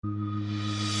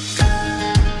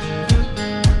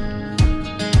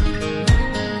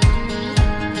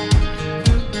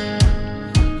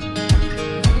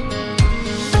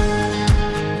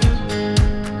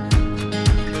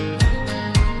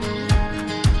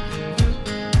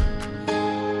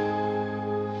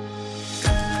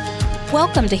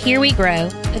Welcome to Here We Grow,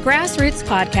 a grassroots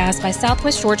podcast by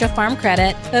Southwest Georgia Farm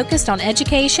Credit focused on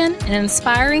education and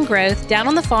inspiring growth down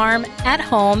on the farm, at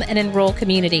home, and in rural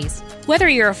communities. Whether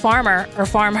you're a farmer or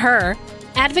farm her,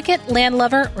 advocate,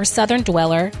 landlover, or southern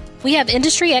dweller, we have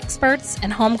industry experts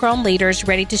and homegrown leaders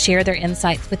ready to share their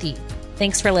insights with you.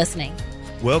 Thanks for listening.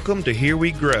 Welcome to Here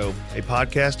We Grow, a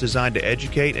podcast designed to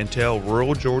educate and tell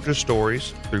rural Georgia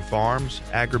stories through farms,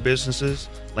 agribusinesses,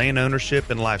 land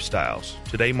ownership, and lifestyles.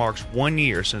 Today marks 1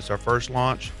 year since our first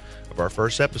launch of our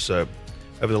first episode.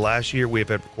 Over the last year, we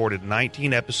have recorded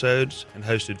 19 episodes and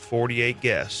hosted 48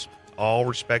 guests, all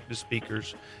respected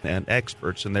speakers and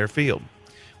experts in their field.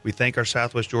 We thank our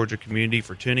Southwest Georgia community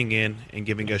for tuning in and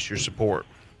giving us your support.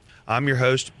 I'm your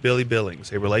host, Billy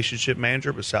Billings, a relationship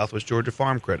manager with Southwest Georgia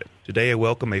Farm Credit. Today, I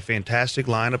welcome a fantastic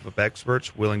lineup of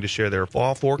experts willing to share their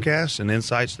fall forecasts and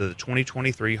insights to the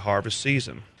 2023 harvest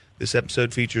season. This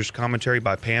episode features commentary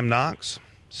by Pam Knox,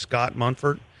 Scott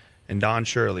Munford, and Don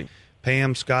Shirley.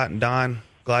 Pam, Scott, and Don,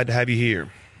 glad to have you here.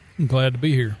 I'm glad to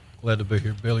be here. Glad to be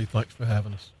here. Billy, thanks for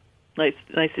having us. Nice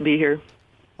to be here.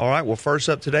 All right, well, first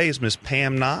up today is Ms.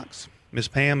 Pam Knox. Ms.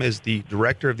 Pam is the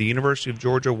director of the University of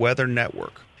Georgia Weather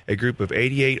Network, a group of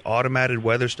 88 automated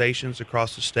weather stations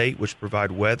across the state which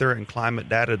provide weather and climate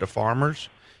data to farmers,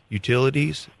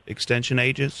 utilities, extension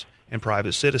agents, and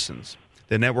private citizens.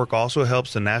 The network also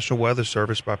helps the National Weather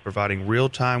Service by providing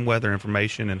real-time weather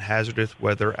information and hazardous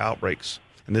weather outbreaks,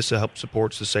 and this helps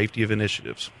support the safety of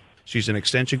initiatives. She's an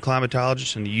extension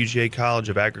climatologist in the UGA College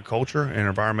of Agriculture and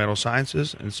Environmental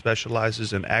Sciences and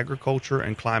specializes in agriculture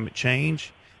and climate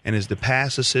change and is the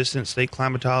past assistant state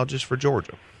climatologist for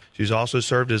Georgia. She's also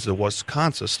served as the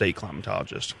Wisconsin state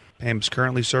climatologist. Pam is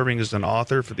currently serving as an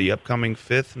author for the upcoming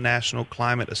 5th National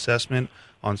Climate Assessment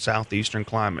on Southeastern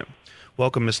Climate.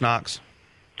 Welcome, Ms. Knox.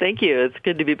 Thank you. It's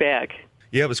good to be back.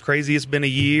 Yeah, it was crazy. It's been a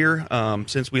year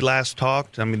since we last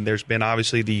talked. I mean, there's been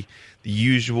obviously the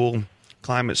usual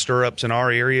climate stir-ups in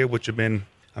our area, which have been,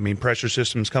 pressure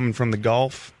systems coming from the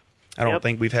Gulf. I don't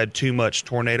think we've had too much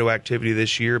tornado activity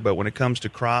this year, but when it comes to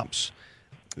crops,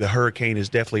 the hurricane is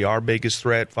definitely our biggest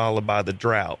threat, followed by the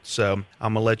drought. So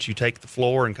I'm going to let you take the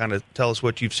floor and kind of tell us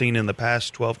what you've seen in the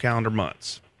past 12 calendar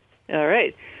months. All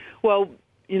right. Well,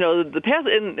 the past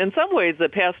in some ways, the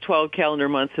past 12 calendar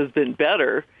months has been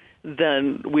better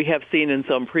than we have seen in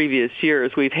some previous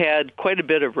years. We've had quite a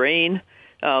bit of rain,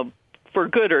 for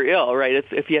good or ill, right?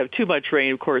 If you have too much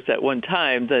rain, of course, at one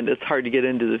time, then it's hard to get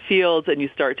into the fields, and you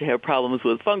start to have problems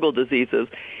with fungal diseases.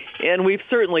 And we've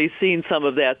certainly seen some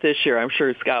of that this year. I'm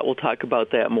sure Scott will talk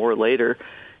about that more later.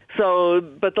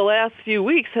 But the last few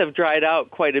weeks have dried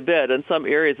out quite a bit, and some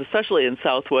areas, especially in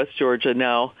southwest Georgia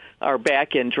now, are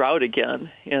back in drought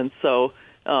again. And so,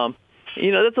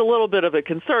 that's a little bit of a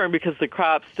concern because the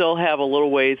crops still have a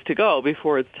little ways to go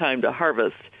before it's time to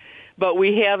harvest. But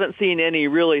we haven't seen any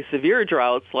really severe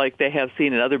droughts like they have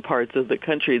seen in other parts of the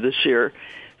country this year.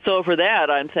 So for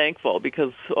that, I'm thankful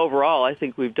because overall I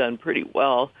think we've done pretty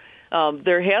well.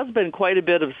 There has been quite a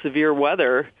bit of severe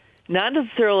weather, not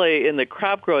necessarily in the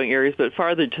crop-growing areas, but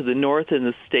farther to the north in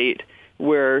the state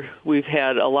where we've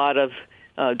had a lot of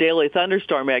daily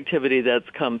thunderstorm activity that's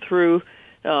come through.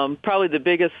 Probably the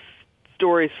biggest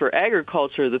stories for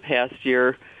agriculture the past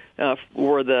year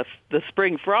were the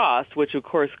spring frost, which of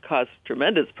course caused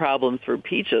tremendous problems for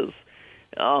peaches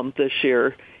this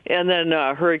year. And then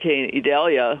Hurricane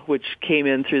Idalia, which came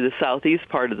in through the southeast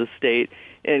part of the state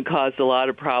and caused a lot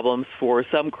of problems for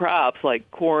some crops like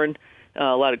corn.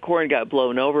 A lot of corn got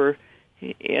blown over,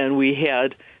 and we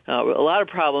had a lot of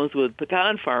problems with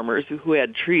pecan farmers who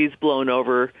had trees blown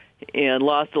over and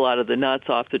lost a lot of the nuts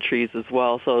off the trees as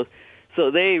well. So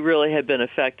they really had been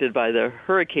affected by the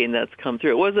hurricane that's come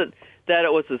through. It wasn't that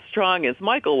it was as strong as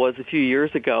Michael was a few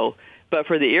years ago, but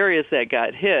for the areas that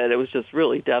got hit, it was just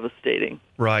really devastating.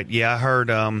 Right. Yeah, I heard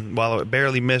while it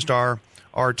barely missed our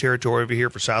territory over here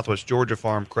for Southwest Georgia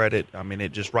Farm Credit,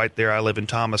 it just right there. I live in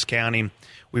Thomas County.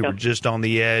 We were just on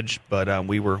the edge, but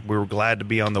we were glad to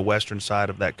be on the western side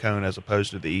of that cone as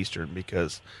opposed to the eastern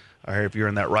because if you're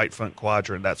in that right front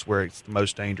quadrant, that's where it's the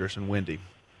most dangerous and windy.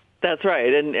 That's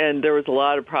right, and there was a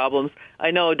lot of problems. I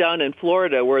know down in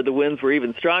Florida where the winds were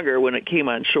even stronger when it came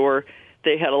on shore,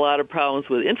 they had a lot of problems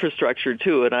with infrastructure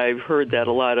too, and I've heard that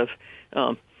a lot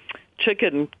of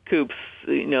chicken coops,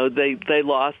 they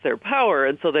lost their power,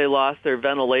 and so they lost their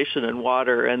ventilation and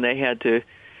water, and they had to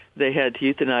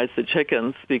euthanize the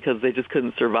chickens because they just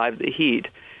couldn't survive the heat.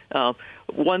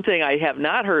 One thing I have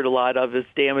not heard a lot of is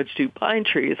damage to pine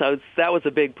trees. That was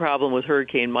a big problem with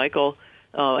Hurricane Michael.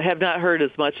 I have not heard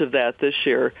as much of that this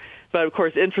year. But, of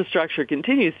course, infrastructure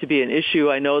continues to be an issue.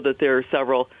 I know that there are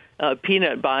several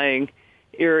peanut buying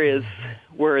areas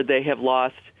where they have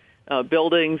lost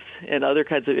buildings and other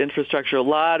kinds of infrastructure. A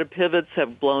lot of pivots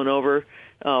have blown over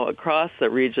across the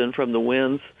region from the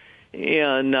winds.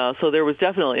 And so there was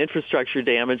definitely infrastructure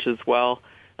damage as well.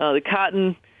 The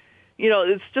cotton,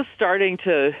 it's just starting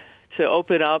to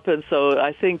open up, and so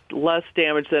I think less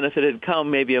damage than if it had come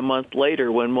maybe a month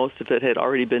later when most of it had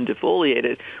already been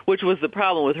defoliated, which was the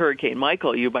problem with Hurricane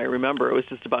Michael. You might remember it was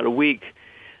just about a week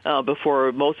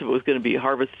before most of it was going to be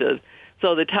harvested.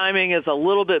 So the timing is a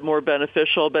little bit more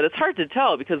beneficial, but it's hard to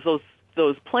tell because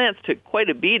those plants took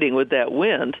quite a beating with that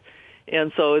wind,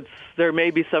 and so there may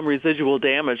be some residual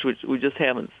damage which we just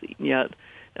haven't seen yet.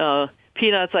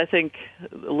 Peanuts, I think,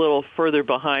 a little further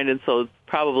behind, and so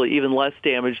probably even less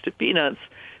damage to peanuts.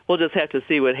 We'll just have to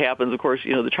see what happens. Of course,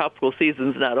 the tropical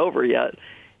season's not over yet,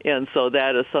 and so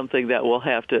that is something that we'll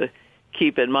have to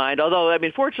keep in mind. Although,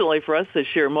 fortunately for us this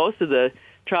year, most of the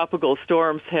tropical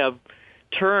storms have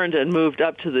turned and moved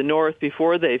up to the north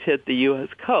before they've hit the U.S.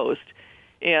 coast,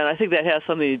 and I think that has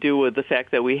something to do with the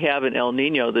fact that we have an El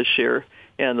Nino this year.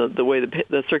 And the way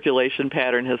the circulation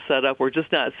pattern has set up, we're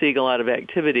just not seeing a lot of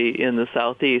activity in the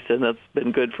southeast, and that's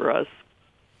been good for us.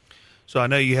 So I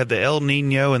know you had the El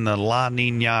Nino and the La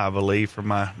Nina, I believe, from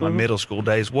my middle school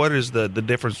days. What is the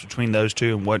difference between those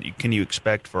two, and what can you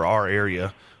expect for our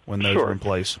area when those are in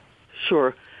place?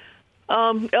 Sure.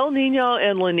 El Nino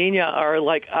and La Nina are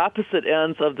like opposite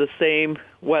ends of the same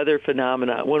weather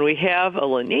phenomena. When we have a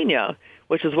La Nina,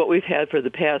 which is what we've had for the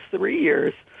past 3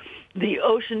 years, the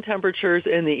ocean temperatures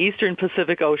in the eastern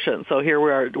Pacific Ocean, so here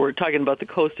we're talking about the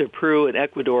coast of Peru and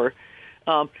Ecuador,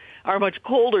 are much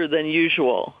colder than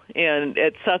usual, and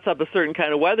it sets up a certain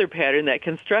kind of weather pattern that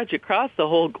can stretch across the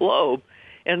whole globe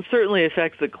and certainly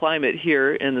affects the climate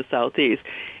here in the southeast.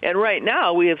 And right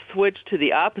now we have switched to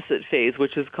the opposite phase,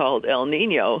 which is called El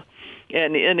Nino.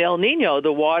 And in El Nino,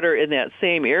 the water in that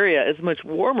same area is much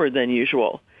warmer than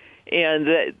usual, and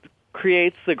that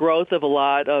creates the growth of a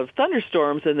lot of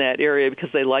thunderstorms in that area because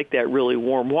they like that really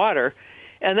warm water.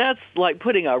 And that's like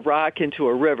putting a rock into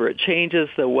a river. It changes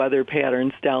the weather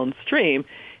patterns downstream,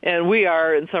 and we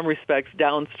are in some respects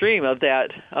downstream of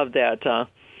that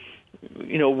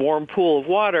warm pool of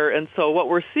water. And so what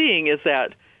we're seeing is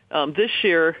that this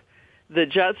year the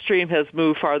jet stream has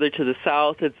moved farther to the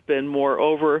south. It's been more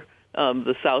over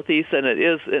the southeast than it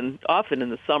is often in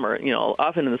the summer.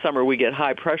 Often in the summer we get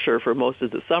high pressure for most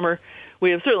of the summer. We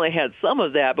have certainly had some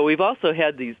of that, but we've also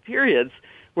had these periods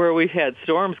where we've had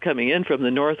storms coming in from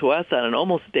the northwest on an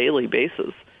almost daily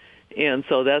basis. And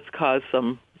so that's caused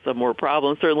some more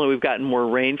problems. Certainly we've gotten more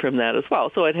rain from that as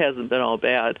well, so it hasn't been all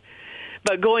bad.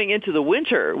 But going into the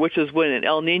winter, which is when an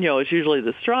El Nino is usually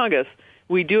the strongest,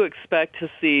 we do expect to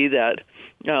see that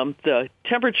the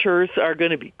temperatures are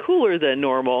going to be cooler than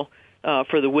normal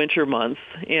for the winter months,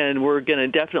 and we're going to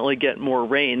definitely get more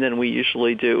rain than we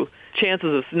usually do.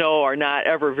 Chances of snow are not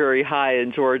ever very high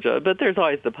in Georgia, but there's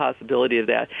always the possibility of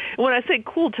that. And when I say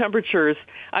cool temperatures,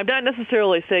 I'm not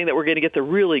necessarily saying that we're going to get the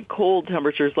really cold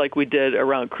temperatures like we did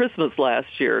around Christmas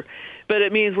last year, but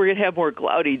it means we're going to have more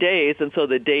cloudy days, and so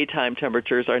the daytime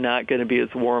temperatures are not going to be as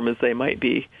warm as they might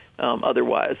be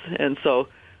otherwise. And so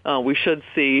we should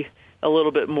see a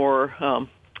little bit more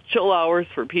chill hours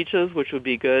for peaches, which would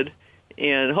be good,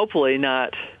 and hopefully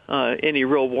not any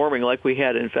real warming like we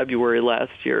had in February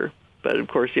last year. But of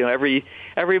course, every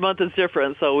month is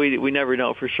different, so we never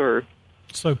know for sure.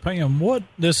 So Pam,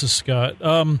 this is Scott.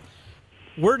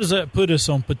 Where does that put us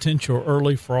on potential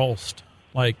early frost,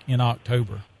 like in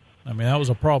October? I mean, that was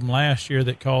a problem last year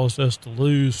that caused us to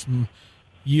lose some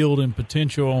yield and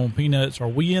potential on peanuts. Are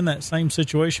we in that same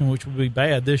situation, which would be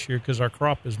bad this year because our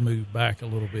crop has moved back a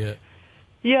little bit?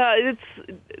 Yeah,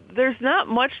 there's not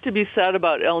much to be said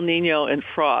about El Nino and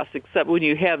frost, except when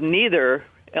you have neither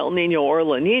El Nino or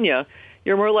La Nina,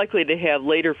 you're more likely to have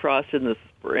later frost in the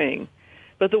spring.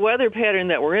 But the weather pattern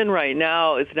that we're in right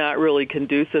now is not really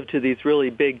conducive to these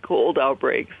really big cold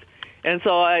outbreaks. And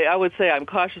so I would say I'm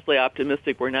cautiously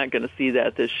optimistic we're not going to see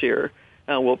that this year.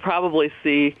 We'll probably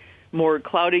see more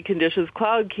cloudy conditions.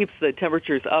 Cloud keeps the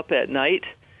temperatures up at night,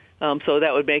 so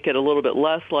that would make it a little bit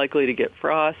less likely to get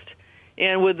frost.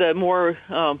 And with the more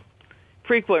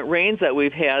frequent rains that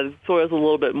we've had, soil's a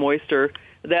little bit moister.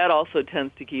 That also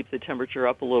tends to keep the temperature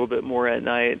up a little bit more at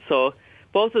night. So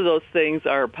both of those things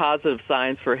are positive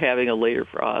signs for having a later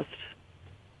frost.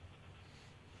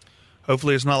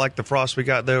 Hopefully it's not like the frost we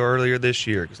got, though, earlier this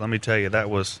year, because let me tell you, that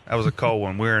was a cold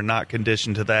one. We're not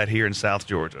conditioned to that here in South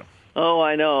Georgia. Oh,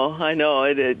 I know.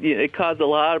 It caused a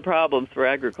lot of problems for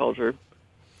agriculture.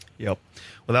 Yep.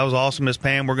 Well, that was awesome, Miss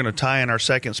Pam. We're going to tie in our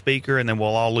second speaker, and then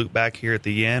we'll all loop back here at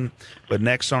the end. But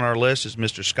next on our list is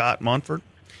Mr. Scott Munford.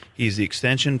 He's the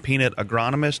Extension Peanut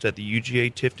Agronomist at the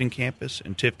UGA Tifton campus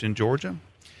in Tifton, Georgia.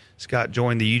 Scott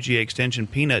joined the UGA Extension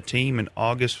Peanut team in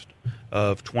August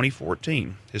of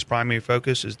 2014. His primary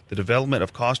focus is the development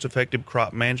of cost-effective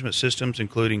crop management systems,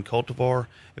 including cultivar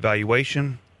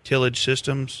evaluation, tillage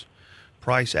systems,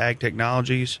 price ag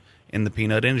technologies in the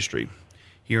peanut industry.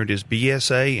 He earned his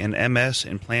BSA and MS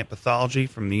in plant pathology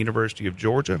from the University of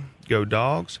Georgia, Go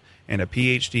Dogs, and a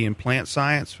PhD in plant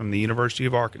science from the University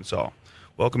of Arkansas.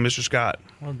 Welcome, Mr. Scott.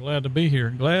 I'm glad to be here.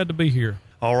 Glad to be here.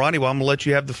 All righty, well, I'm going to let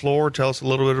you have the floor. Tell us a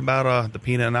little bit about the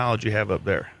peanut knowledge you have up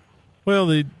there. Well,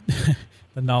 the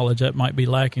knowledge that might be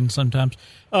lacking sometimes.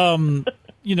 Talking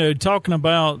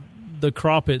about the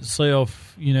crop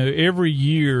itself, every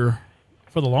year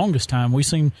for the longest time, we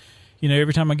seem,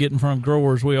 every time I get in front of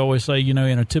growers, we always say, in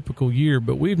a typical year,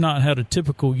 but we've not had a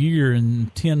typical year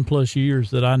in 10 plus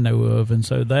years that I know of. And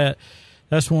so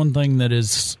that's one thing that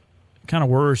is kind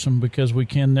of worrisome, because we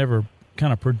can never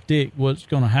kind of predict what's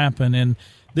going to happen. And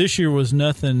this year was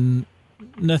nothing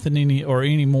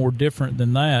any more different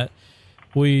than that.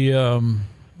 We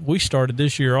started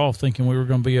this year off thinking we were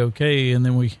going to be okay, and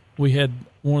then we had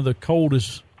one of the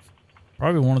coldest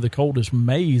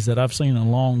Mays that I've seen in a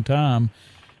long time.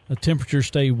 The temperature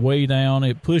stayed way down.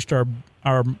 It pushed our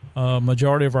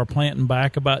majority of our planting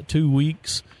back about 2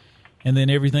 weeks, and then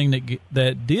everything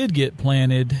that did get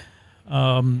planted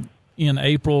in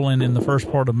April and in the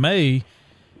first part of May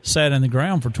sat in the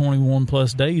ground for 21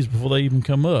 plus days before they even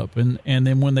come up. And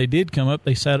then when they did come up,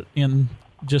 they sat in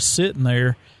just sitting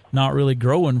there, not really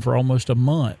growing for almost a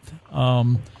month.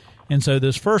 And so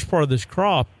this first part of this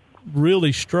crop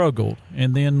really struggled.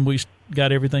 And then we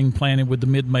got everything planted with the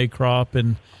mid-May crop,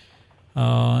 and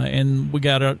we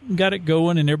got it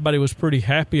going, and everybody was pretty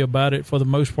happy about it for the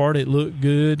most part. It looked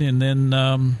good. And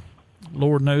then,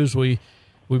 Lord knows we've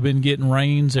been getting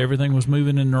rains. Everything was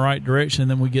moving in the right direction.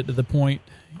 And then we get to the point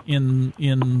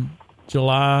in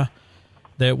July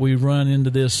that we run into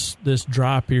this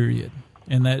dry period.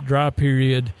 And that dry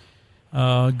period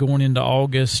going into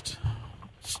August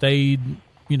stayed,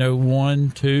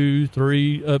 1, 2,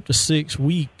 3, up to 6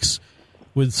 weeks,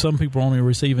 with some people only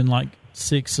receiving like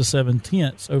 6 to 7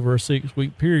 tenths over a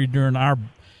 6-week period during our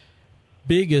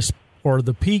biggest or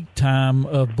the peak time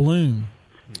of bloom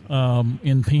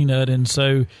in peanut. And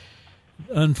so,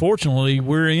 unfortunately,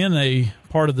 we're in a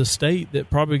part of the state that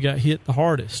probably got hit the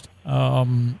hardest.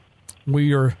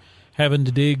 We are having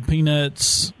to dig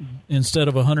peanuts instead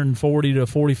of 140 to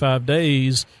 45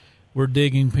 days. We're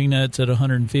digging peanuts at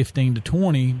 115 to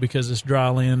 20 because it's dry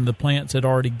land. The plants had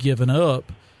already given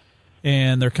up,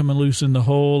 and they're coming loose in the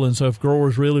hull. And so if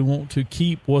growers really want to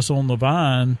keep what's on the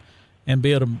vine and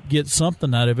be able to get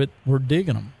something out of it, we're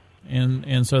digging them.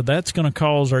 And so that's going to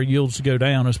cause our yields to go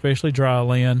down, especially dry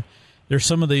land. There's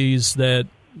some of these that,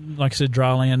 like I said,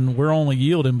 dry land, we're only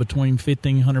yielding between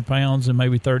 1,500 pounds and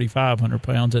maybe 3,500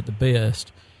 pounds at the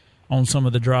best on some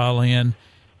of the dry land.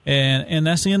 And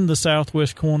that's in the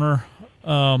southwest corner,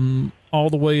 all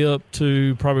the way up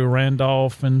to probably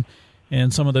Randolph and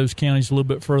some of those counties a little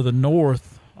bit further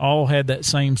north, all had that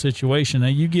same situation. Now,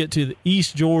 you get to the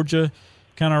East Georgia,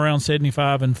 kind of around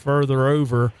 75 and further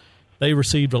over, they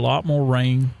received a lot more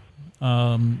rain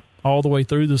all the way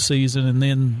through the season, and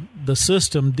then the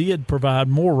system did provide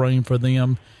more rain for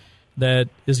them that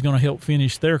is going to help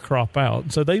finish their crop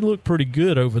out. So they look pretty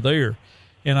good over there,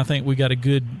 and I think we got a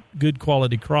good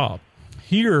quality crop.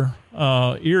 Here,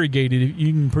 irrigated,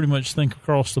 you can pretty much think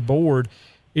across the board,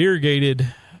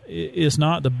 irrigated is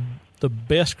not the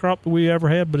best crop that we ever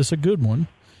had, but it's a good one.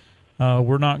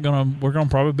 We're gonna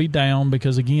probably be down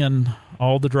because, again,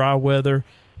 all the dry weather,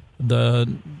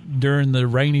 during the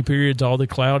rainy periods, all the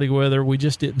cloudy weather, we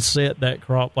just didn't set that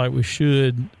crop like we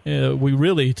should. We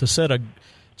really, to set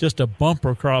just a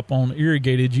bumper crop on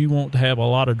irrigated, you want to have a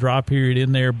lot of dry period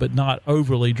in there, but not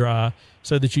overly dry,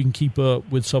 so that you can keep up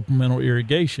with supplemental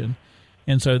irrigation.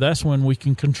 And so that's when we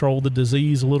can control the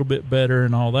disease a little bit better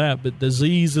and all that. But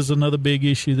disease is another big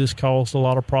issue. This caused a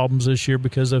lot of problems this year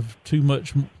because of too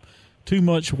much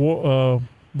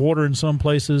water in some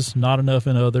places, not enough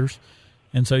in others.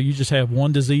 And so you just have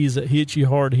one disease that hits you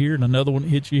hard here and another one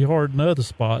hits you hard in other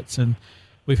spots. And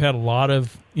we've had a lot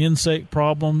of insect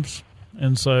problems.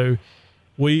 And so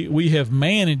we have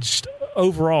managed,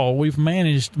 overall, we've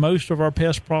managed most of our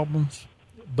pest problems,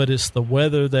 but it's the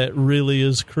weather that really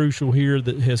is crucial here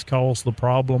that has caused the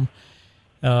problem.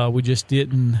 We just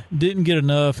didn't get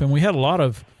enough. And we had a lot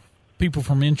of people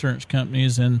from insurance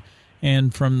companies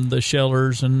and from the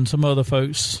shellers and some other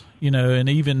folks, and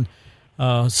even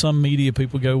some media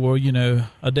people go, well,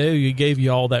 Adelia gave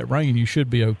you all that rain, you should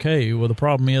be okay. Well, the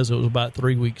problem is it was about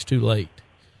 3 weeks too late.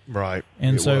 Right.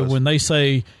 And so when they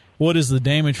say, what is the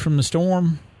damage from the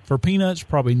storm? For peanuts,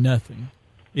 probably nothing.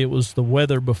 It was the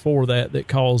weather before that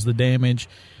caused the damage.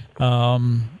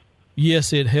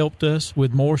 Yes, it helped us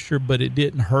with moisture, but it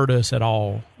didn't hurt us at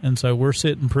all. And so we're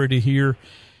sitting pretty here.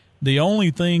 The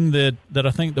only thing that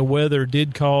I think the weather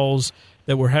did cause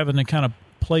that we're having to kind of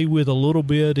play with a little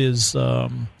bit is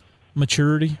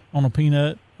maturity on a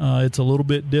peanut. It's a little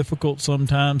bit difficult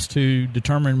sometimes to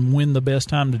determine when the best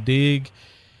time to dig.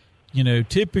 You know,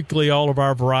 typically all of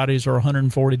our varieties are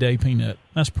 140-day peanut.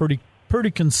 That's pretty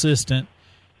consistent.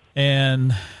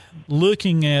 And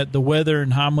looking at the weather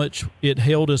and how much it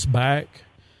held us back,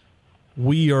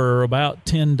 we are about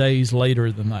 10 days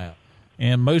later than that.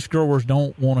 And most growers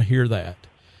don't want to hear that.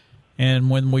 And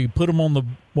when we put them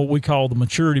on what we call the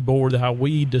maturity board, how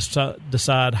we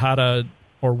decide how to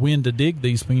or when to dig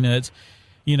these peanuts,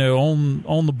 you know,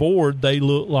 on the board, they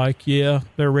look like, yeah,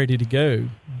 they're ready to go.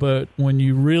 But when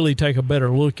you really take a better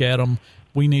look at them,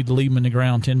 we need to leave them in the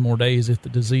ground 10 more days if the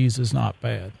disease is not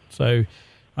bad. So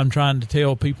I'm trying to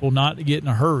tell people not to get in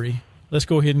a hurry. Let's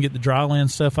go ahead and get the dry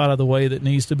land stuff out of the way that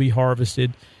needs to be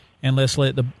harvested, and let's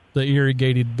let the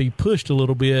irrigated be pushed a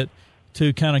little bit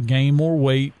to kind of gain more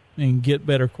weight and get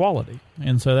better quality.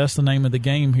 And so that's the name of the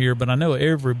game here. But I know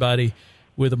everybody,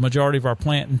 with a majority of our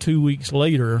planting 2 weeks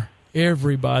later,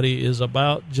 everybody is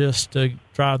about just to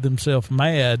drive themselves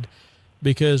mad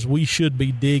because we should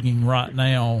be digging right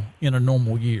now in a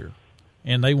normal year,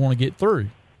 and they want to get through.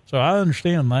 So I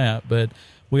understand that, but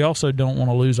we also don't want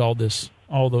to lose all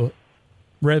the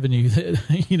revenue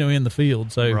that, you know, in the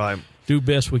field. So right. Do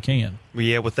best we can.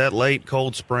 Yeah, with that late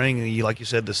cold spring, like you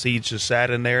said, the seeds just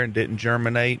sat in there and didn't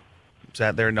germinate,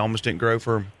 sat there and almost didn't grow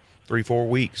for 3-4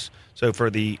 weeks. So for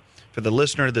the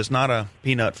listener that's not a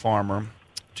peanut farmer,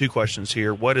 2 questions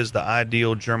here. What is the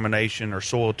ideal germination or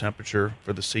soil temperature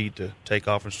for the seed to take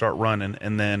off and start running?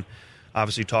 And then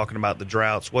obviously talking about the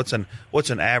droughts, what's an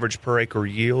average per acre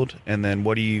yield? And then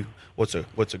what's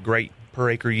a great per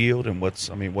acre yield? And what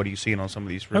are you seeing on some of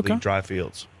these really dry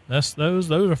fields? Those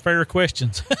are fair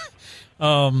questions.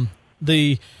 In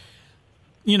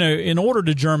order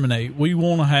to germinate, we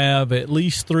want to have at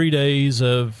least 3 days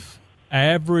of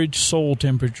average soil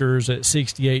temperatures at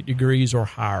 68 degrees or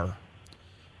higher.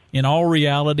 In all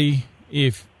reality,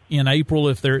 if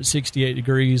they're at 68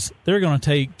 degrees, they're going to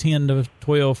take 10 to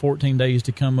 12, 14 days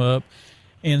to come up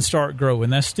and start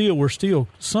growing. We're still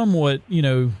somewhat,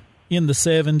 in the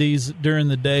 70s during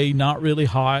the day, not really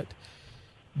hot.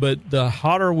 But the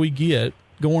hotter we get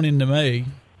going into May,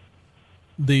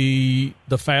 the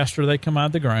faster they come out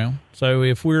of the ground. So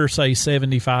if we're, say,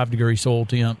 75-degree soil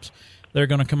temps, they're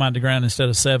going to come out of the ground instead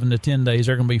of 7 to 10 days,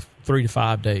 they're going to be 3 to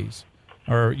 5 days.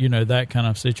 Or, that kind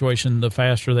of situation, the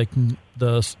faster they can,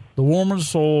 the warmer the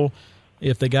soil,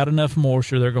 if they got enough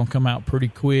moisture, they're going to come out pretty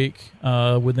quick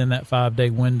within that 5-day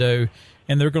window.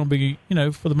 And they're going to be,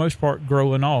 for the most part,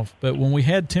 growing off. But when we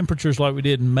had temperatures like we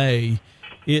did in May,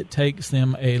 it takes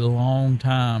them a long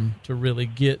time to really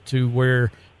get to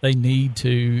where they need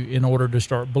to in order to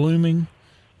start blooming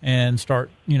and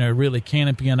start, really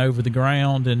canopying over the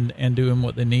ground and doing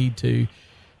what they need to.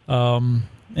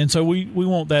 And so we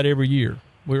want that every year.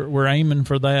 We're aiming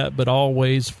for that, but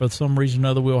always, for some reason or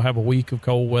another, we'll have a week of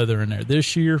cold weather in there.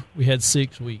 This year, we had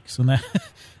 6 weeks, and that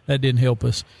didn't help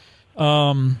us.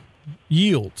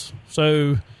 Yields.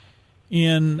 So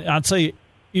I'd say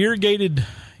irrigated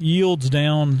yields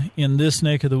down in this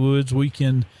neck of the woods, we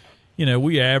can,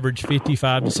 we average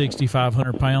 5,500 to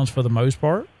 6,500 pounds for the most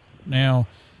part. Now,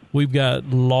 we've got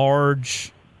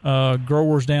large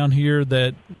growers down here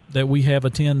that we have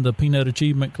attend the Peanut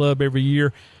Achievement Club every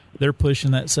year. They're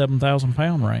pushing that 7,000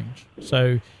 pound range.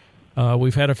 So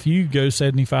we've had a few go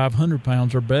 7,500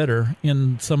 pounds or better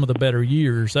in some of the better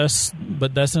years.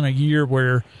 But that's in a year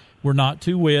where we're not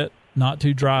too wet, not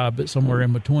too dry, but somewhere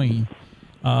in between.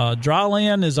 Dry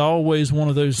land is always one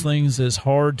of those things that's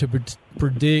hard to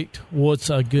predict what's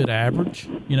a good average.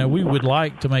 We would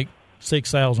like to make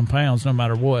 6,000 pounds no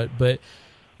matter what, but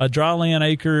a dry land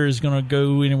acre is going to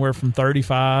go anywhere from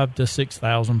 35 to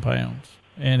 6,000 pounds.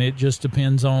 And it just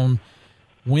depends on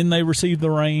when they receive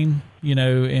the rain,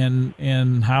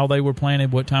 and how they were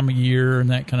planted, what time of year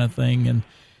and that kind of thing.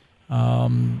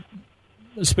 And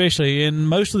especially, and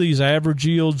most of these average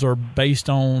yields are based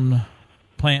on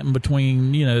planting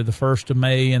between, the 1st of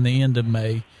May and the end of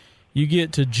May. You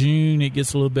get to June, it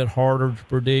gets a little bit harder to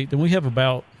predict. And we have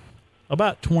about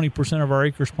 20% of our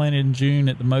acres planted in June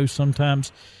at the most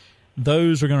sometimes.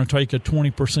 Those are going to take a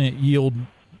 20% yield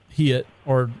hit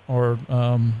or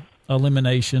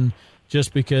elimination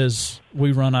just because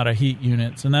we run out of heat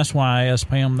units. And that's why I asked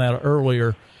Pam that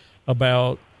earlier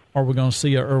about, are we going to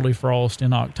see an early frost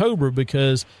in October?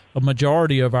 Because a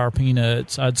majority of our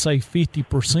peanuts, I'd say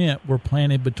 50%, were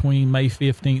planted between May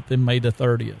 15th and May the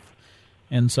 30th.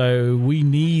 And so we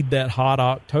need that hot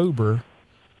October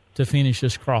to finish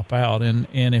this crop out. And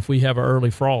if we have an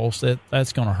early frost,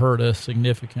 that's going to hurt us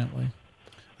significantly.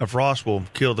 A frost will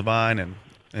kill the vine,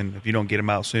 and if you don't get them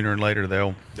out sooner and later,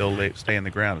 they'll stay in the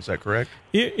ground. Is that correct?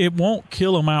 It won't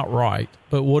kill them outright,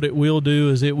 but what it will do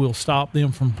is it will stop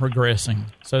them from progressing.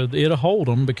 So it'll hold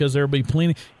them because there'll be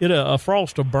plenty. A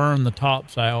frost will burn the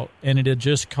tops out, and it'll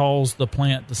just cause the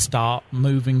plant to stop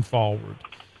moving forward.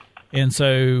 And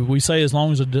so we say as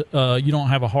long as you don't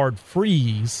have a hard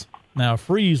freeze, now a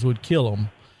freeze would kill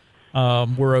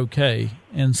them, we're okay.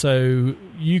 And so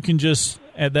you can just,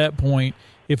 at that point,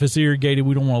 if it's irrigated,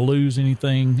 we don't want to lose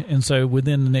anything. And so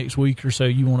within the next week or so,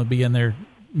 you want to be in there,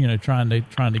 trying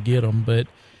to get them,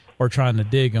 or trying to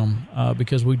dig them,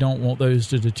 because we don't want those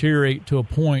to deteriorate to a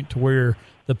point to where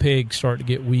the pegs start to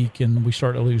get weak and we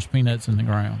start to lose peanuts in the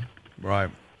ground. Right.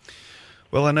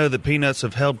 Well, I know that peanuts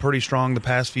have held pretty strong the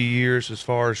past few years as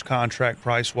far as contract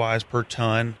price-wise per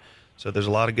ton. So there's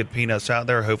a lot of good peanuts out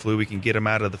there. Hopefully we can get them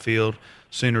out of the field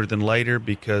sooner than later,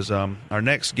 because our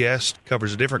next guest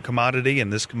covers a different commodity,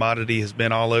 and this commodity has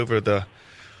been all over the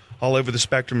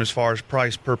spectrum as far as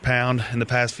price per pound in the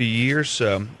past few years.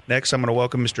 Next, I'm going to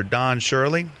welcome Mr. Don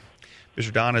Shirley.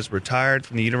 Mr. Don is retired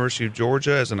from the University of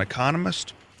Georgia as an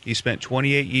economist. He spent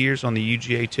 28 years on the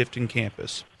UGA Tifton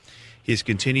campus. He has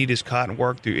continued his cotton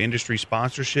work through industry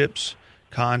sponsorships,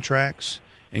 contracts,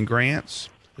 and grants,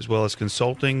 as well as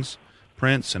consultings,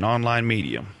 prints, and online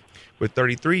media. With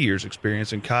 33 years'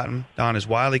 experience in cotton, Don is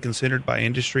widely considered by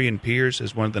industry and peers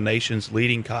as one of the nation's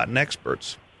leading cotton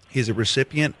experts. He is a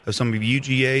recipient of some of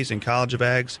UGA's and College of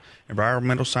Ag's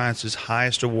Environmental Sciences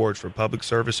highest awards for public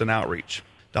service and outreach.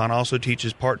 Don also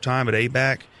teaches part-time at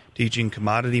ABAC, teaching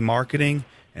commodity marketing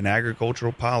and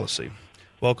agricultural policy.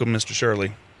 Welcome, Mr.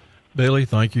 Shirley. Billy,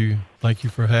 thank you. Thank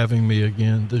you for having me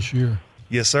again this year.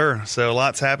 Yes, sir. So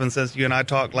lots happened since you and I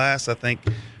talked last. I think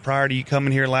prior to you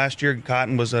coming here last year,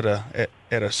 cotton was at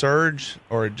a surge,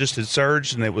 or it just had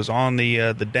surged, and it was on the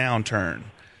downturn.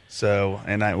 So,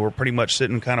 we're pretty much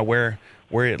sitting kind of where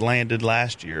it landed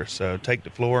last year. So take the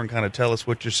floor and kind of tell us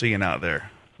what you're seeing out there.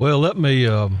 Well, let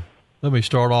me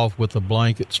start off with a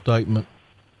blanket statement.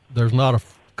 There's not a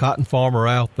cotton farmer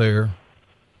out there,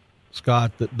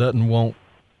 Scott, that doesn't want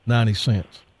 90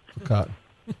 cents for cotton.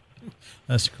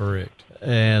 That's correct.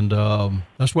 And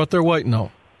that's what they're waiting on.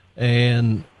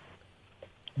 And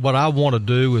what I want to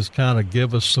do is kind of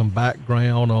give us some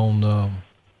background on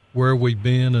where we've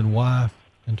been and why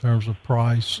in terms of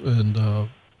price, and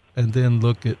then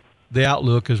look at the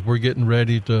outlook as we're getting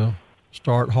ready to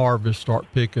start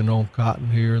picking on cotton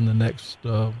here in the next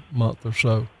month or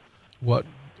so, what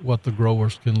the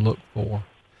growers can look for.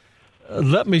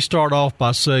 Let me start off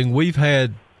by saying we've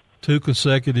had 2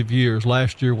 consecutive years.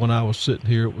 Last year when I was sitting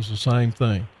here, it was the same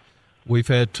thing. We've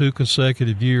had 2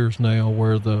 consecutive years now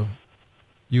where the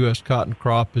U.S. cotton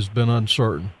crop has been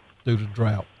uncertain due to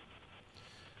drought,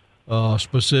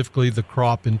 specifically the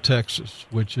crop in Texas,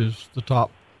 which is the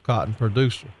top cotton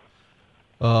producer.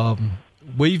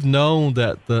 We've known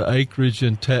that the acreage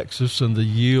in Texas and the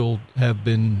yield have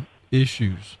been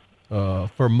issues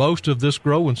for most of this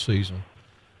growing season.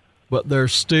 But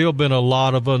there's still been a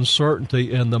lot of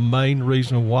uncertainty, and the main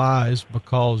reason why is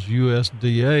because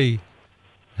USDA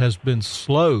has been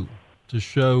slow to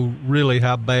show really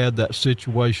how bad that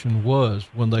situation was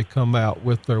when they come out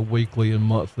with their weekly and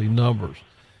monthly numbers.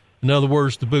 In other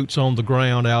words, the boots on the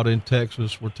ground out in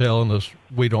Texas were telling us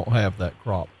we don't have that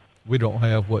crop. We don't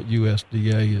have what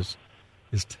USDA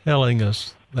is telling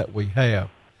us that we have.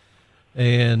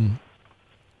 And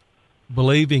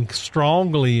believing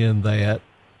strongly in that,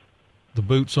 the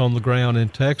boots on the ground in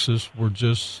Texas were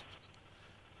just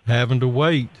having to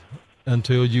wait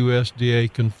until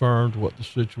USDA confirmed what the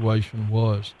situation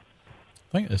was.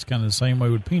 I think that's kind of the same way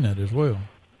with peanut as well.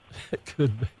 It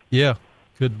could be. Yeah,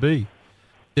 could be.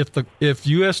 If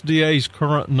USDA's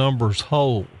current numbers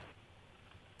hold,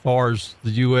 as far as the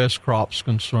U.S. crop's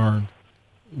concerned,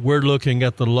 we're looking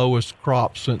at the lowest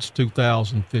crop since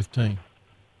 2015.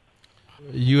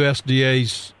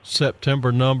 USDA's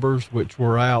September numbers, which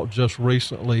were out just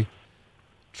recently,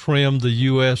 trimmed the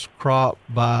U.S. crop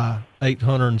by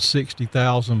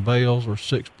 860,000 bales, or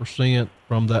 6%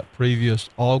 from that previous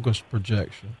August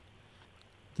projection.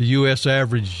 The U.S.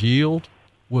 average yield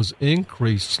was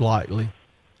increased slightly,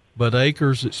 but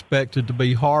acres expected to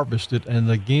be harvested,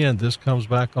 and again, this comes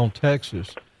back on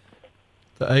Texas,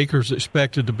 the acres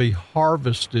expected to be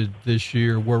harvested this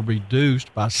year were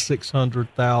reduced by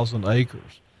 600,000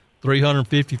 acres.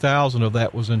 350,000 of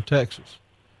that was in Texas.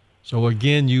 So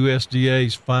again, USDA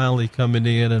is finally coming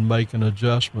in and making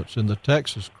adjustments in the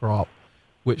Texas crop,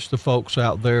 which the folks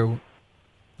out there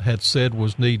had said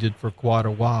was needed for quite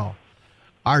a while.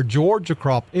 Our Georgia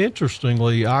crop,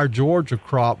 interestingly, our Georgia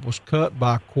crop was cut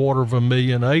by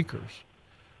 250,000 acres.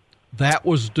 That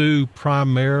was due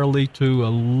primarily to a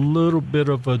little bit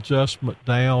of adjustment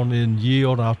down in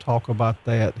yield. I'll talk about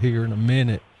that here in a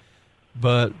minute.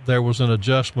 But there was an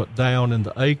adjustment down in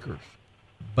the acres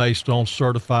based on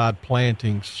certified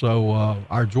plantings. So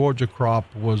our Georgia crop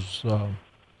was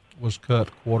cut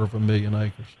 250,000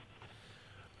 acres.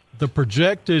 The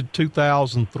projected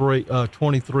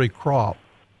 2023 crop,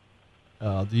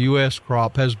 the U.S.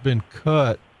 crop, has been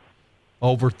cut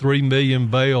over 3 million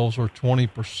bales or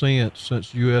 20%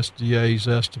 since USDA's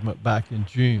estimate back in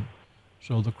June.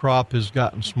 So the crop has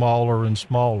gotten smaller and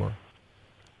smaller.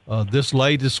 This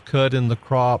latest cut in the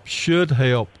crop should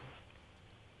help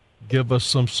give us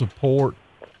some support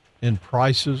in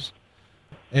prices.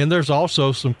 And there's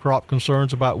also some crop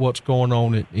concerns about what's going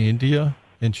on in India,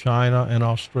 in China, and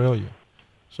Australia.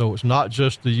 So it's not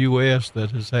just the U.S.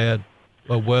 that has had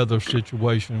a weather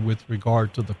situation with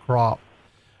regard to the crop.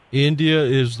 India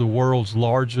is the world's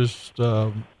largest,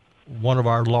 one of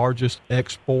our largest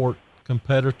export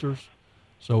competitors.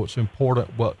 So it's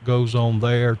important what goes on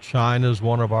there. China is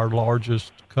one of our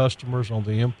largest customers on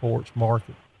the imports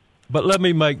market. But let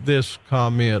me make this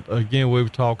comment. Again, we were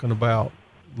talking about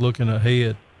looking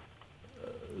ahead.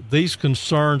 These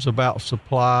concerns about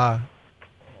supply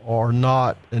are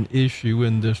not an issue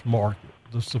in this market.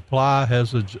 The supply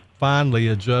has finally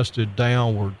adjusted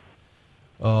downward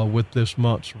with this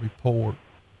month's report.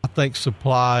 I think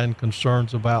supply and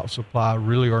concerns about supply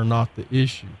really are not the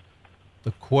issue.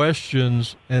 The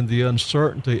questions and the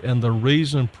uncertainty and the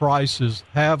reason prices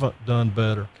haven't done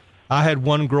better. I had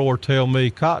one grower tell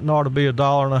me cotton ought to be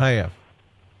 $1.50.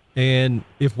 And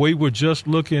if we were just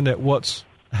looking at what's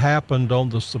happened on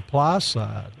the supply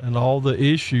side and all the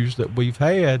issues that we've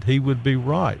had, he would be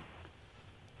right.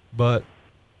 But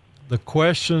the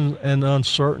question and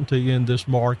uncertainty in this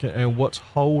market and what's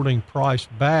holding price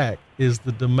back is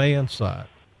the demand side.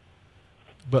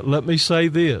 But let me say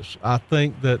this. I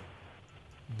think that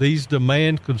these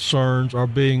demand concerns are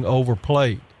being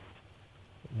overplayed.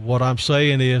 What I'm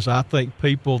saying is I think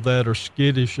people that are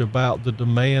skittish about the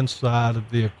demand side of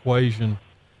the equation,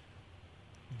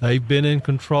 they've been in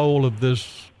control of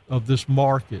this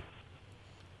market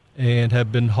and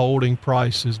have been holding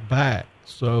prices back.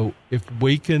 So if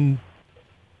we can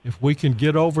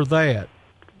get over that,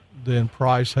 then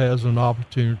price has an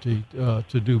opportunity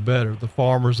to do better. The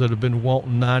farmers that have been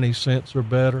wanting 90 cents or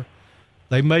better,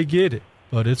 they may get it,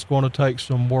 but it's going to take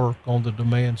some work on the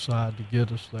demand side to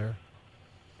get us there.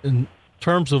 In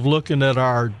terms of looking at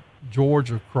our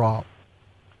Georgia crop,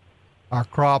 our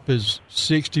crop is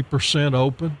 60%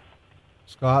 open.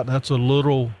 Scott, that's a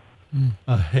little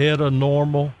ahead of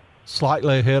normal,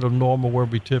 slightly ahead of normal where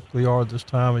we typically are this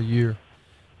time of year.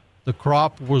 The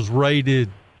crop was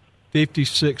rated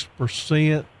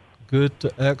 56%, good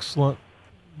to excellent,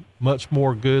 much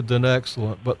more good than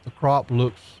excellent, but the crop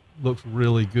looks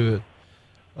really good.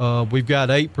 We've got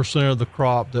 8% of the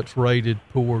crop that's rated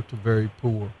poor to very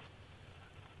poor.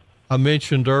 I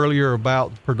mentioned earlier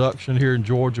about the production here in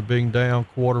Georgia being down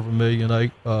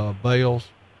 250,000 bales.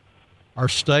 Our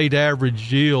state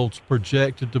average yield's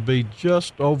projected to be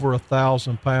just over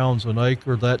 1,000 pounds an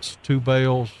acre. That's 2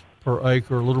 bales per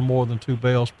acre, a little more than 2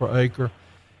 bales per acre.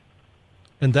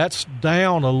 And that's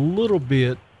down a little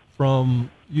bit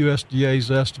from USDA's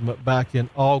estimate back in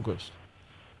August.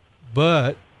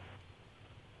 But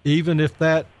even if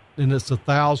that, and it's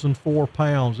 1,004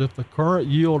 pounds, if the current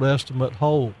yield estimate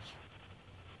holds,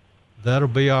 that'll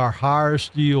be our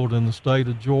highest yield in the state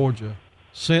of Georgia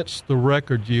since the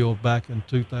record yield back in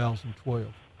 2012.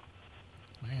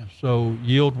 Man. So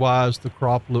yield-wise, the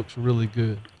crop looks really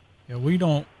good. Yeah, we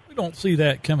don't see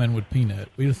that coming with peanut.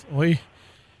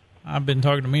 I've been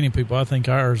talking to many people. I think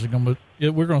ours are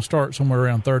we're going to start somewhere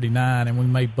around 39, and we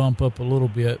may bump up a little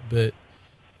bit, but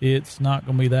it's not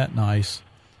going to be that nice.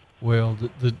 Well,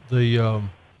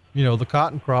 the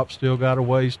cotton crop still got a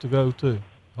ways to go too.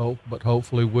 But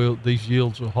hopefully these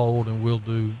yields will hold and we'll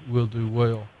do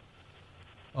well.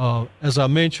 As I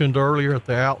mentioned earlier at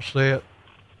the outset,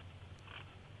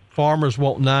 farmers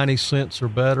want 90 cents or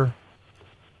better.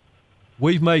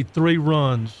 We've made 3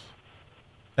 runs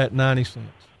at 90 cents.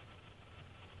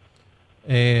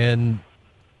 And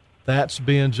that's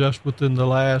been just within the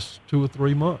last 2 or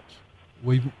 3 months.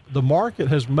 The market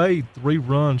has made 3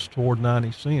 runs toward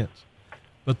 90 cents,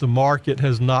 but the market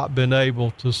has not been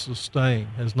able to sustain,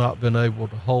 has not been able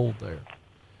to hold there.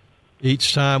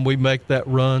 Each time we make that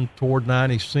run toward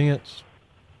 90 cents,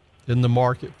 then the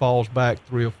market falls back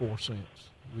 3 or 4 cents.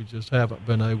 We just haven't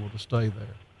been able to stay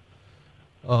there.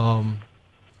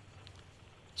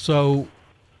 So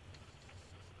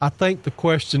I think the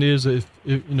question is, if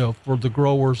for the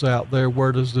growers out there,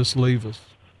 where does this leave us?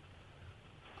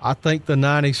 I think the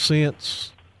 90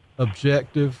 cents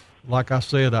objective, like I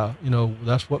said,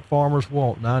 that's what farmers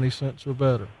want, 90 cents or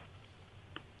better.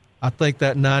 I think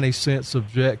that 90 cents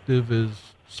objective is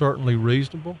certainly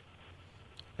reasonable,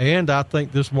 and I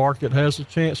think this market has a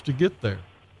chance to get there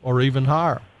or even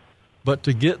higher. But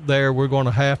to get there, we're going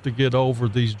to have to get over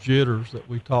these jitters that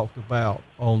we talked about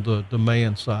on the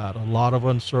demand side, a lot of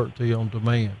uncertainty on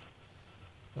demand.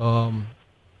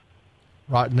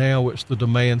 Right now, it's the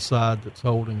demand side that's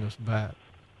holding us back.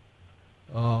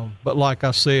 But like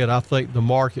I said, I think the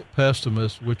market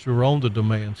pessimists, which are on the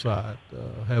demand side,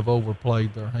 have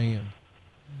overplayed their hand.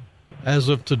 As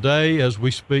of today, as we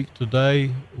speak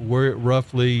today, we're at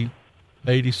roughly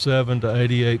 87 to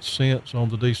 88 cents on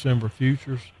the December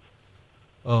futures.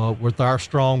 With our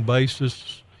strong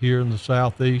basis here in the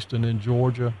Southeast and in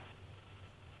Georgia,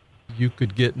 you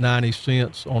could get 90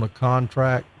 cents on a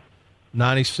contract.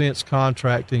 90 cents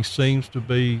contracting seems to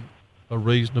be a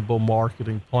reasonable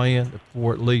marketing plan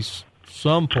for at least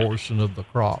some portion of the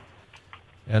crop.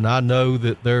 And I know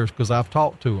that because I've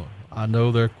talked to them, I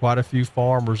know there are quite a few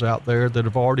farmers out there that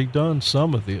have already done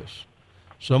some of this.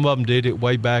 Some of them did it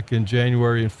way back in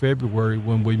January and February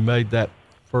when we made that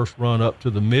first run up to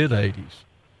the mid-80s.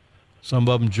 Some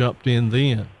of them jumped in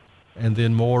then, and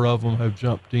then more of them have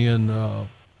jumped in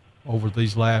over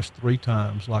these last 3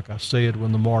 times, like I said,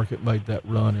 when the market made that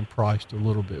run and priced a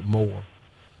little bit more.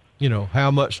 How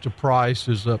much to price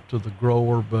is up to the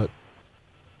grower, but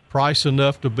price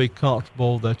enough to be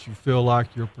comfortable that you feel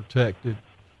like you're protected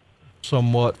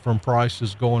somewhat from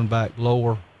prices going back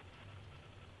lower,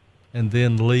 and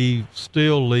then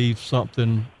still leave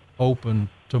something open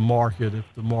to market if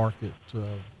the market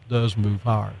does move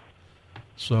higher.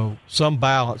 So some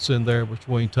balance in there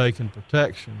between taking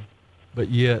protection, but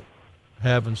yet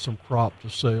having some crop to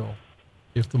sell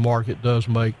if the market does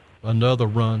make another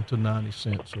run to 90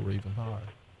 cents or even higher.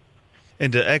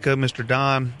 And to echo Mr.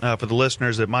 Don, for the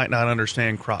listeners that might not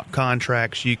understand crop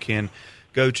contracts, you can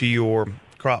go to your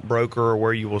crop broker or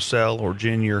where you will sell or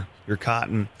gin your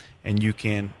cotton, and you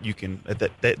can at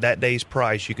that day's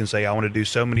price, you can say, I want to do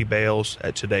so many bales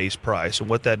at today's price. And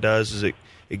what that does is it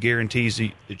guarantees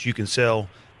that you can sell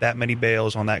that many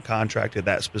bales on that contract at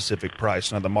that specific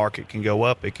price. Now, the market can go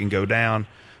up, it can go down,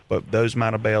 but those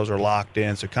amount of bales are locked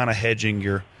in, so kind of hedging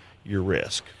your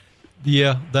risk.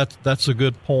 Yeah, that's a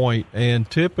good point. And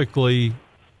typically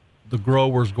the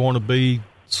grower's going to be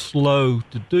slow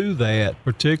to do that,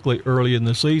 particularly early in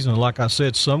the season. Like I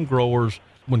said, some growers,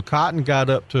 when cotton got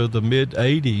up to the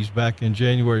mid-80s back in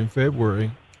January and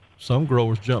February, some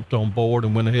growers jumped on board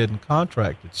and went ahead and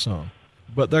contracted some.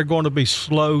 But they're going to be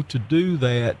slow to do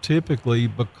that typically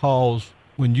because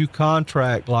when you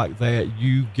contract like that,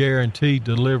 you guarantee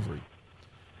delivery.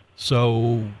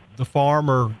 So the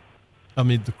farmer,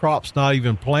 the crop's not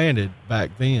even planted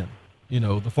back then.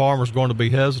 The farmer's going to be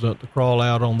hesitant to crawl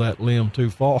out on that limb too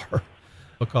far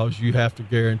because you have to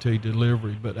guarantee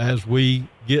delivery. But as we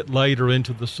get later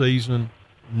into the season,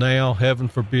 now, heaven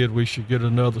forbid we should get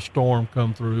another storm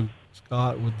come through,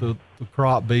 Scott, with the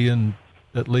crop being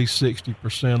at least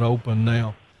 60% open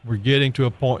now. We're getting to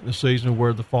a point in the season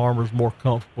where the farmer's more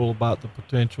comfortable about the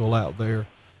potential out there.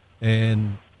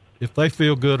 And if they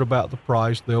feel good about the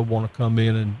price, they'll want to come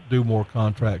in and do more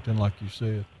contracting, like you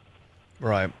said.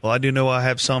 Right. Well, I do know I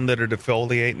have some that are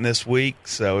defoliating this week,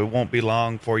 so it won't be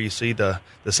long before you see the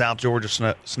South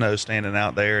Georgia snow standing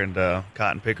out there and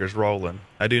cotton pickers rolling.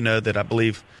 I do know that I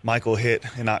believe Michael hit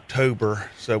in October,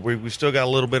 so we've still got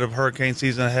a little bit of hurricane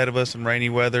season ahead of us and rainy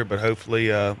weather, but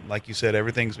hopefully, like you said,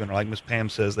 everything's been, like Miss Pam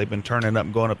says, they've been turning up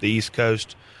and going up the East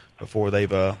Coast before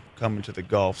they've come into the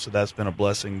Gulf, so that's been a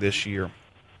blessing this year.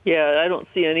 Yeah, I don't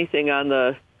see anything on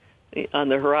the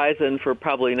horizon for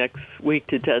probably next week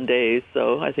to 10 days,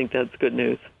 so I think that's good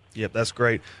news. Yep, that's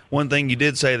great. One thing you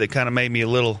did say that kind of made me a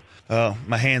little,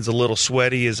 my hands a little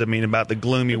sweaty is, about the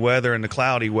gloomy weather and the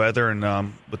cloudy weather,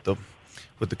 and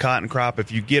with the cotton crop,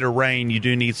 if you get a rain, you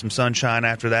do need some sunshine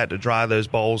after that to dry those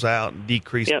bolls out and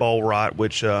decrease boll rot,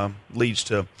 which leads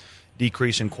to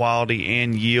decrease in quality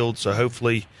and yield. So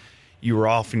hopefully you were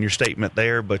off in your statement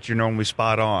there, but you're normally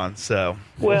spot on. So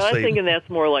well, I'm thinking that's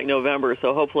more like November,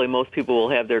 so hopefully most people will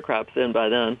have their crops in by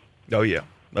then. Oh, yeah,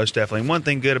 most definitely. And one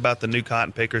thing good about the new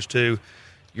cotton pickers, too,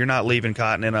 you're not leaving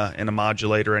cotton in a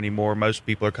modulator anymore. Most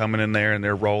people are coming in there and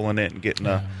they're rolling it and getting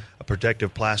a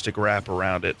protective plastic wrap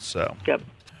around it. So yep.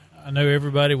 I know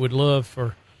everybody would love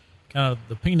for kind of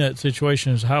the peanut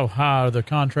situation is how high the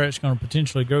contract's going to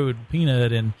potentially go with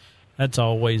peanut, and that's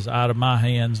always out of my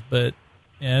hands. But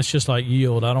yeah, it's just like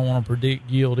yield. I don't want to predict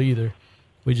yield either.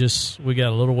 We got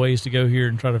a little ways to go here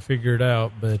and try to figure it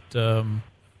out. But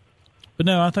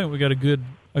no, I think we got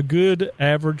a good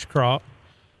average crop,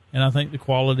 and I think the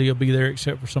quality will be there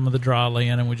except for some of the dry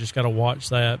land, and we just got to watch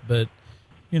that. But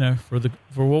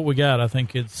for what we got, I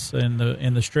think it's in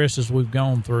the stresses we've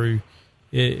gone through.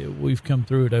 We've come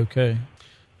through it okay.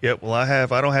 Yeah, well, I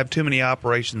don't have too many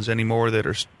operations anymore that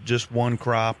are just one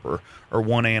crop or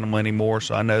one animal anymore.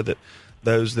 So I know that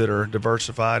those that are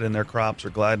diversified in their crops are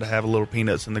glad to have a little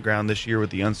peanuts in the ground this year with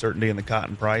the uncertainty in the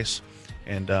cotton price.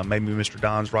 And maybe Mr.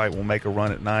 Don's right. We'll make a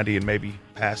run at 90 and maybe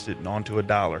pass it on to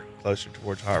 $1 closer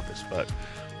towards harvest. But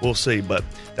we'll see. But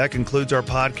that concludes our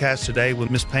podcast today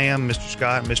with Miss Pam, Mr.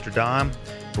 Scott, and Mr. Don.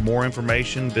 For more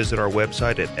information, visit our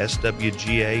website at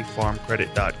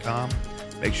swgafarmcredit.com.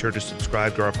 Make sure to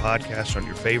subscribe to our podcast on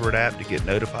your favorite app to get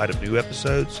notified of new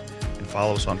episodes, and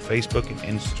follow us on Facebook and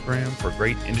Instagram for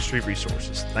great industry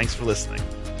resources. Thanks for listening.